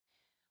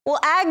Well,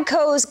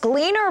 AGCO's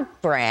Gleaner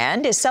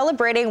brand is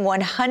celebrating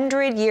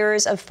 100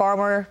 years of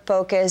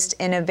farmer-focused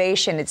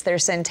innovation. It's their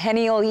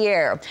centennial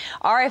year.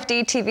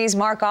 RFD-TV's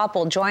Mark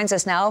Oppel joins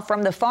us now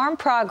from the Farm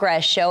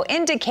Progress Show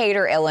in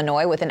Decatur,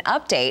 Illinois, with an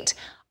update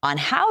on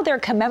how they're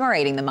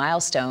commemorating the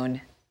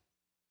milestone.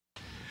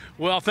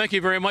 Well, thank you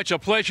very much. A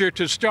pleasure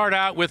to start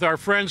out with our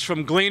friends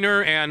from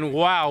Gleaner, and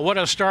wow, what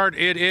a start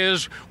it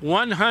is.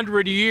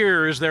 100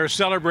 years they're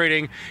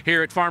celebrating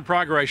here at Farm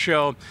Progress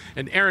Show,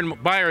 and Aaron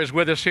Beyer is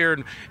with us here.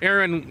 And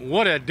Aaron,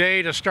 what a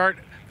day to start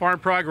Farm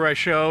Progress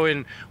Show,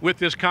 and with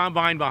this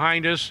combine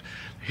behind us.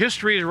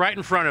 History is right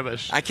in front of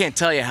us. I can't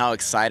tell you how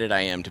excited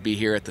I am to be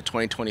here at the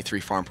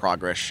 2023 Farm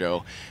Progress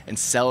Show and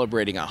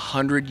celebrating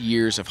 100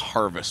 years of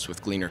harvest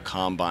with Gleaner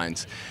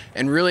Combines.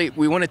 And really,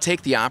 we want to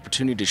take the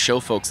opportunity to show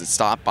folks that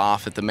stop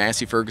off at the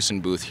Massey Ferguson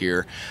booth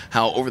here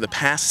how over the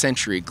past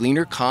century,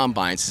 Gleaner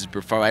Combines has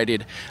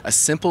provided a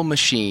simple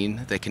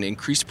machine that can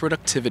increase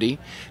productivity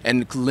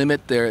and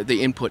limit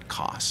the input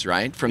costs,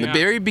 right? From the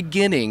very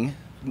beginning,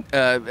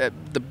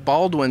 the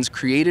Baldwins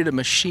created a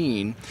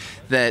machine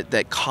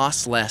that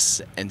cost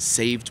less and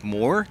saved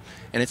more,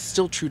 and it's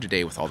still true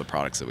today with all the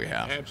products that we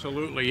have.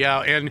 Absolutely, yeah.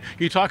 And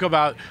you talk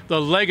about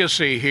the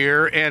legacy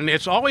here, and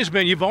it's always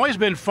been, you've always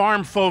been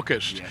farm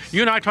focused. Yes.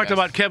 You and I talked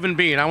about Kevin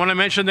Bean. I want to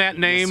mention that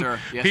name. Yes, sir.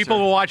 Yes,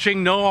 People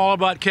watching know all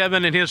about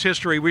Kevin and his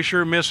history. We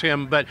sure miss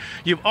him, but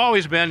you've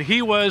always been,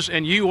 he was,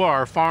 and you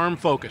are farm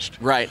focused.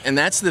 Right, and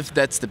that's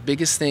the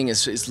biggest thing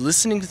is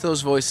listening to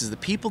those voices, the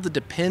people that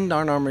depend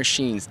on our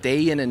machines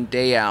day in and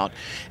day out,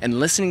 and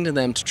listening to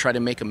them to try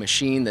to make a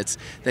machine that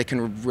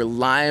can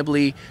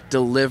reliably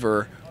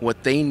deliver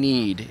what they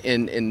need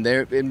in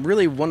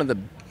really one of the,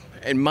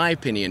 in my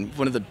opinion,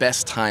 one of the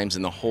best times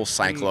in the whole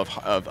cycle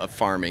of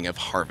farming, of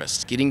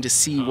harvest. Getting to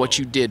see what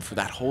you did for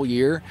that whole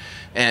year.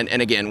 And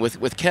again,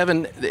 with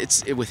Kevin,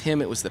 with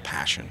him, it was the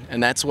passion.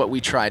 And that's what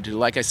we tried to,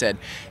 like I said,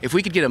 if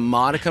we could get a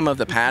modicum of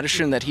the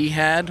passion that he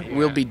had,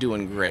 we'll be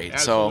doing great.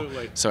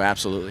 Absolutely. So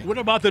absolutely. What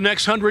about the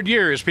next 100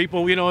 years?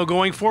 People,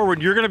 going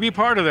forward, you're going to be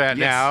part of that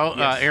now,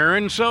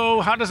 Aaron. So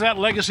how does that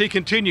legacy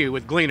continue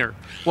with Gleaner?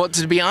 Well,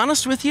 to be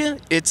honest with you,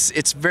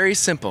 it's very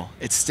simple.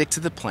 It's stick to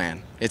the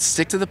plan. It's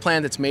stick to the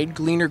plan that's made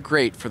Gleaner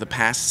great for the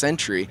past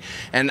century.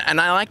 And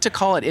I like to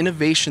call it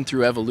innovation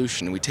through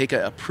evolution. We take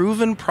a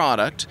proven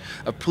product,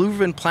 a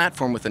proven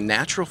platform with a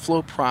natural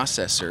flow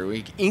processor.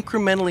 We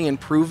incrementally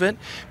improve it,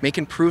 make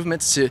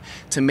improvements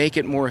to make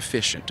it more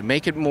efficient, to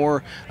make it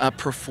more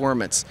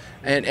performance,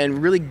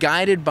 and really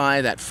guided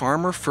by that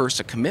farmer first,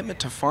 a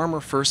commitment to farmer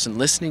first and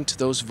listening to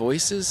those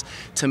voices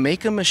to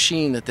make a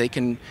machine that they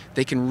can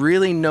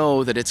really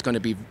know that it's going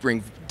to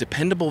bring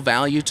dependable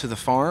value to the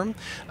farm,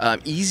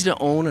 easy to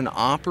own and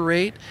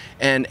operate,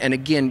 and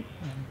again,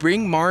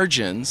 bring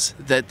margins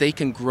that they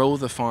can grow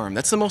the farm.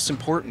 That's the most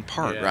important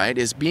part, right?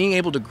 Is being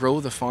able to grow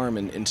the farm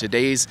in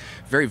today's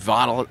very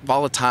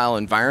volatile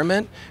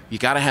environment. You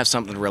got to have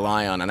something to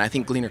rely on, and I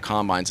think Gleaner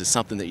Combines is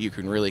something that you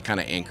can really kind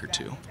of anchor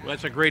to. Well,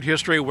 that's a great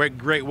history,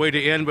 great way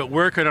to end, but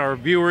where can our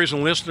viewers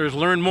and listeners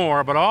learn more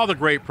about all the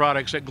great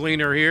products at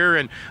Gleaner here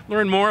and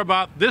learn more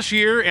about this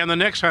year and the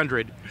next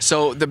 100?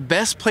 So the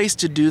best place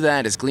to do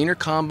that is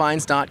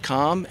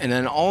gleanercombines.com, and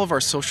then all of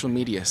our social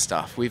media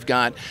stuff. We've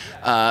got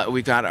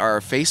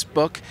our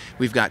Facebook,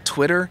 we've got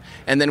Twitter,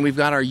 and then we've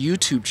got our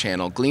YouTube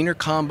channel, Gleaner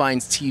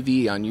Combines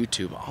TV on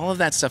YouTube. All of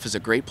that stuff is a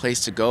great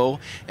place to go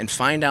and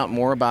find out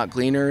more about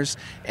Gleaners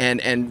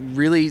and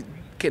really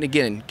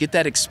again, get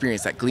that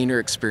experience, that Gleaner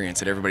experience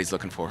that everybody's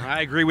looking for. I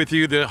agree with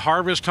you. The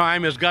harvest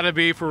time has got to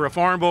be, for a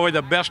farm boy,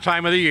 the best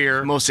time of the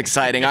year. Most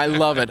exciting. I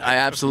love it. I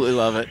absolutely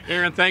love it.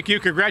 Aaron, thank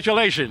you.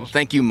 Congratulations. Well,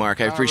 thank you,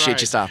 Mark. I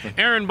appreciate you stopping.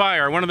 Aaron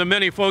Beyer, one of the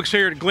many folks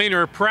here at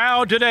Gleaner,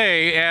 proud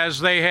today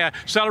as they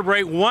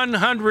celebrate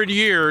 100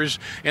 years,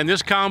 and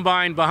this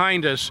combine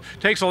behind us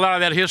takes a lot of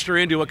that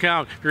history into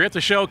account. If you're at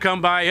the show,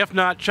 come by. If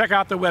not, check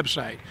out the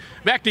website.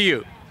 Back to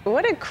you.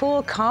 What a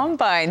cool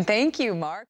combine. Thank you, Mark.